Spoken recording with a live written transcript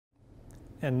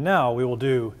And now we will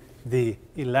do the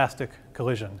elastic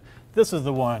collision. This is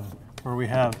the one where we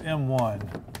have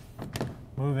M1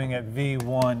 moving at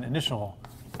V1 initial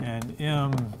and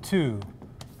M2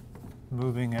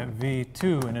 moving at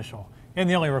V2 initial. And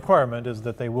the only requirement is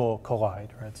that they will collide,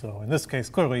 right? So in this case,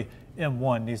 clearly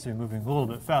M1 needs to be moving a little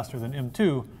bit faster than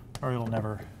M2 or it'll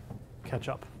never catch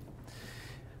up.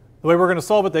 The way we're going to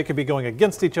solve it, they could be going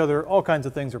against each other. All kinds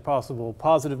of things are possible.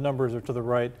 Positive numbers are to the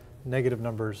right, negative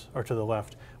numbers are to the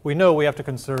left. We know we have to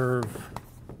conserve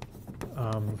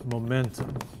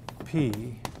momentum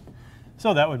P.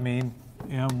 So that would mean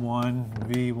M1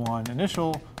 V1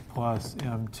 initial plus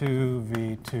M2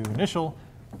 V2 initial.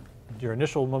 Your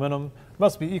initial momentum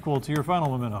must be equal to your final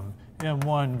momentum.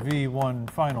 M1 V1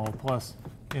 final plus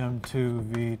M2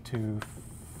 V2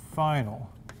 final.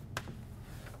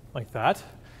 Like that.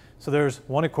 So there's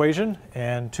one equation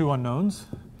and two unknowns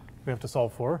we have to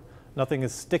solve for. Nothing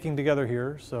is sticking together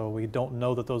here, so we don't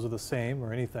know that those are the same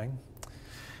or anything.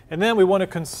 And then we want to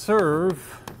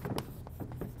conserve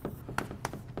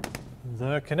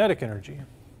the kinetic energy.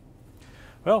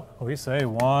 Well, we say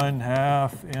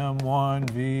 1/2 M1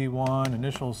 V1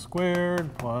 initial squared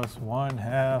plus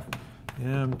 1/2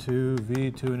 M2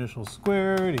 V2 initial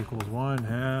squared equals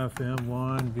 1/2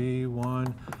 M1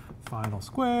 V1 final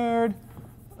squared.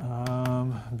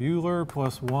 Bueller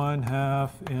plus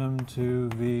 1/2 M2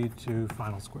 V2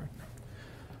 final squared.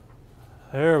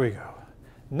 There we go.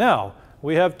 Now,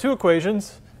 we have two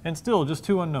equations and still just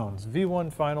two unknowns,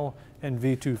 V1 final and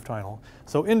V2 final.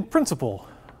 So in principle,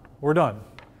 we're done.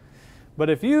 But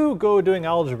if you go doing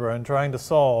algebra and trying to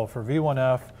solve for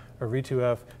V1F or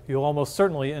V2F, you'll almost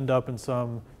certainly end up in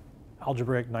some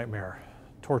algebraic nightmare,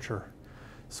 torture.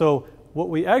 So what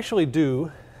we actually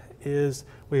do is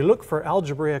we look for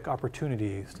algebraic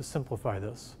opportunities to simplify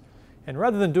this. And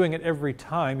rather than doing it every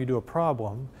time you do a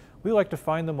problem, we like to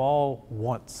find them all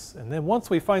once. And then once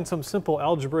we find some simple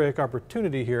algebraic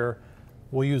opportunity here,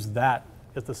 we'll use that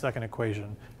as the second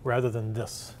equation rather than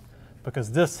this,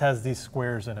 because this has these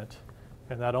squares in it.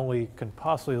 And that only can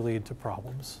possibly lead to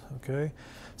problems, okay?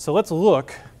 So let's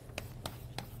look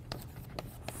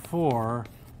for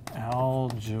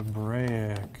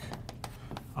algebraic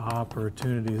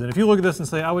opportunities. And if you look at this and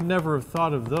say, I would never have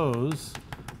thought of those,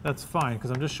 that's fine,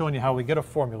 because I'm just showing you how we get a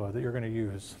formula that you're going to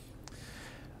use.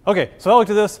 Okay, so I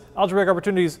looked at this, algebraic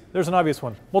opportunities, there's an obvious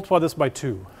one. Multiply this by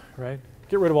 2, right?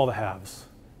 Get rid of all the halves.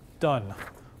 Done.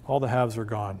 All the halves are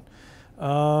gone.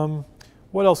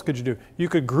 What else could you do? You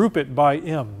could group it by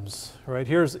m's, right?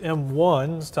 Here's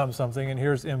m1s times something, and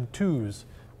here's m2s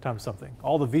times something.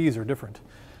 All the v's are different.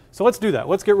 So let's do that.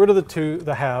 Let's get rid of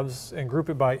the halves and group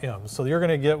it by m's. So you're going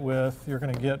to get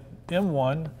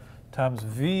m1 times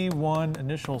v1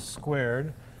 initial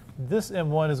squared. This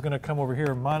m1 is going to come over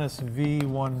here minus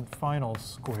v1 final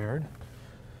squared.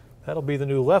 That'll be the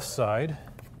new left side.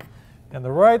 And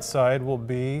the right side will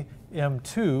be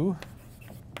m2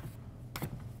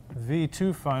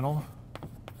 v2 final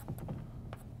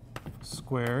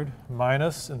squared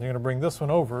minus, and they're going to bring this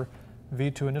one over,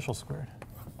 v2 initial squared.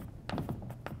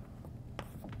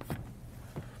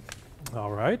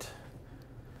 All right.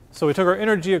 So we took our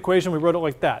energy equation, we wrote it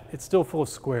like that. It's still full of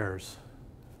squares.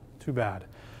 Too bad.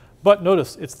 But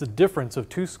notice, it's the difference of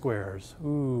two squares.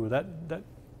 Ooh, doesn't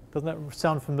that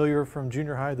sound familiar from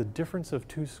junior high? The difference of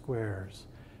two squares.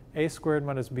 A squared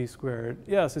minus b squared,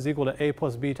 yes, is equal to a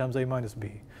plus b times a minus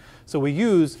b. So we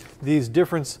use these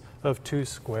difference of two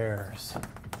squares.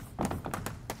 I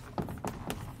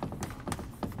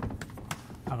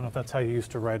don't know if that's how you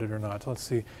used to write it or not. Let's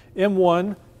see.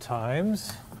 M1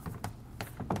 times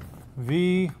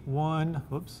V1,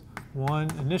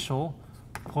 one initial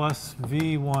plus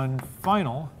V1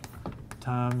 final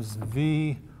times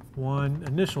V1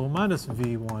 initial minus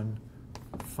V1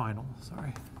 final.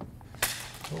 Sorry.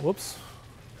 Whoops.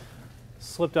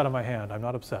 Slipped out of my hand. I'm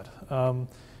not upset. And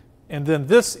then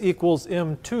this equals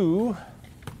M2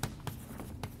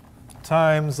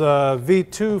 times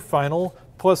V2 final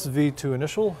plus V2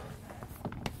 initial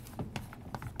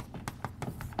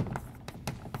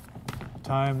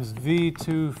times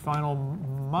V2 final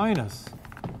minus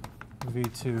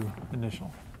V2 initial.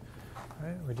 All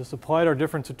right, we just applied our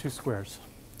difference of two squares.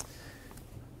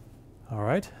 All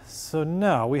right, so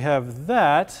now we have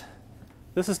that.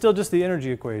 This is still just the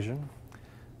energy equation.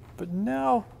 But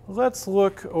now let's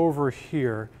look over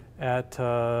here at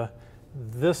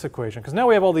this equation, because now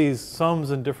we have all these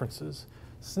sums and differences.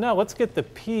 So now let's get the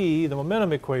P, the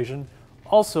momentum equation,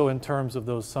 also in terms of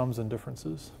those sums and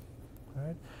differences. All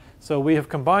right? So we have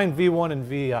combined V1 and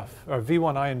VF, or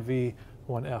V1I and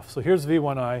V1F. So here's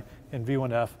V1I and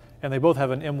V1F, and they both have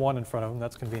an M1 in front of them.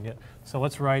 That's convenient. So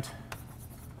let's write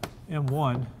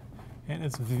M1, and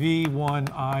it's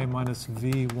V1I minus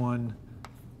V1F.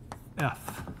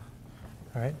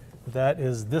 All right, that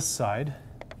is this side.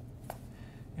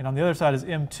 And on the other side is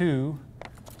M2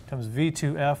 times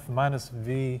V2F minus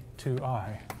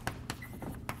V2I.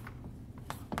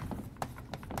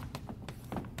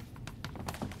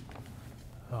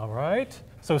 All right,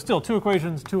 so still two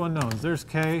equations, two unknowns. There's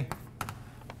K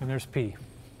and there's P.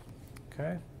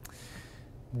 Okay.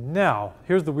 Now,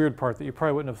 here's the weird part that you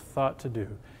probably wouldn't have thought to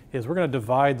do, is we're going to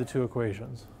divide the two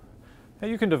equations. Now,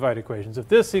 you can divide equations. If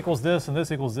this equals this and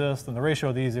this equals this, then the ratio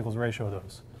of these equals the ratio of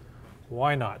those.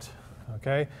 Why not?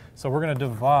 Okay, so we're going to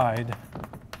divide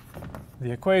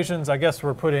the equations. I guess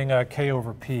we're putting K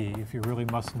over P, if you really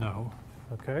must know.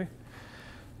 Okay.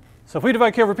 So if we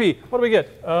divide K over P, what do we get?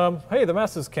 Hey, the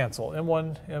masses cancel.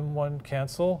 M1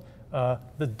 cancel.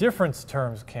 The difference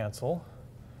terms cancel.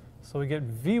 So we get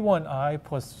V1I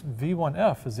plus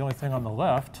V1F is the only thing on the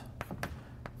left.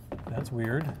 That's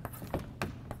weird.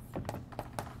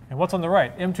 And what's on the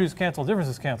right? M2's cancel,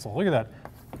 differences cancel. Look at that.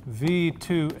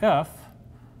 V2F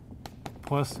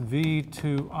plus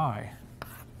V2I.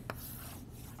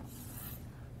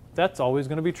 That's always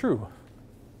going to be true.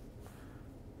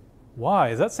 Why?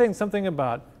 Is that saying something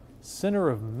about center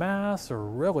of mass or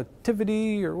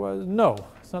relativity or what? No,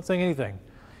 it's not saying anything.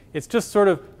 It's just sort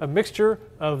of a mixture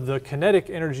of the kinetic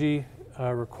energy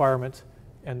requirement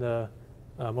and the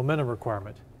momentum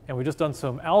requirement. And we've just done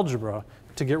some algebra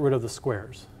to get rid of the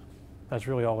squares. That's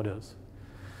really all it is.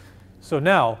 So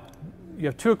now, you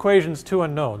have two equations, two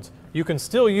unknowns. You can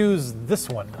still use this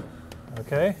one,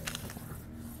 okay?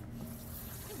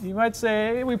 You might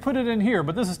say, hey, we put it in here,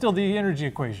 but this is still the energy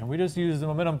equation. We just use the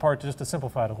momentum part just to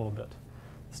simplify it a little bit.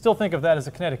 Still think of that as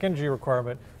a kinetic energy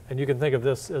requirement, and you can think of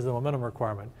this as the momentum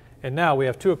requirement. And now we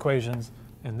have two equations,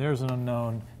 and there's an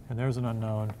unknown, and there's an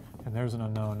unknown, and there's an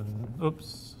unknown, and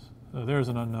oops, there's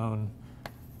an unknown,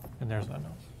 and there's an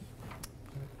unknown.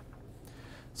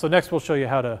 So next we'll show you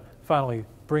how to finally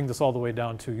bring this all the way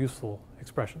down to useful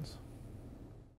expressions.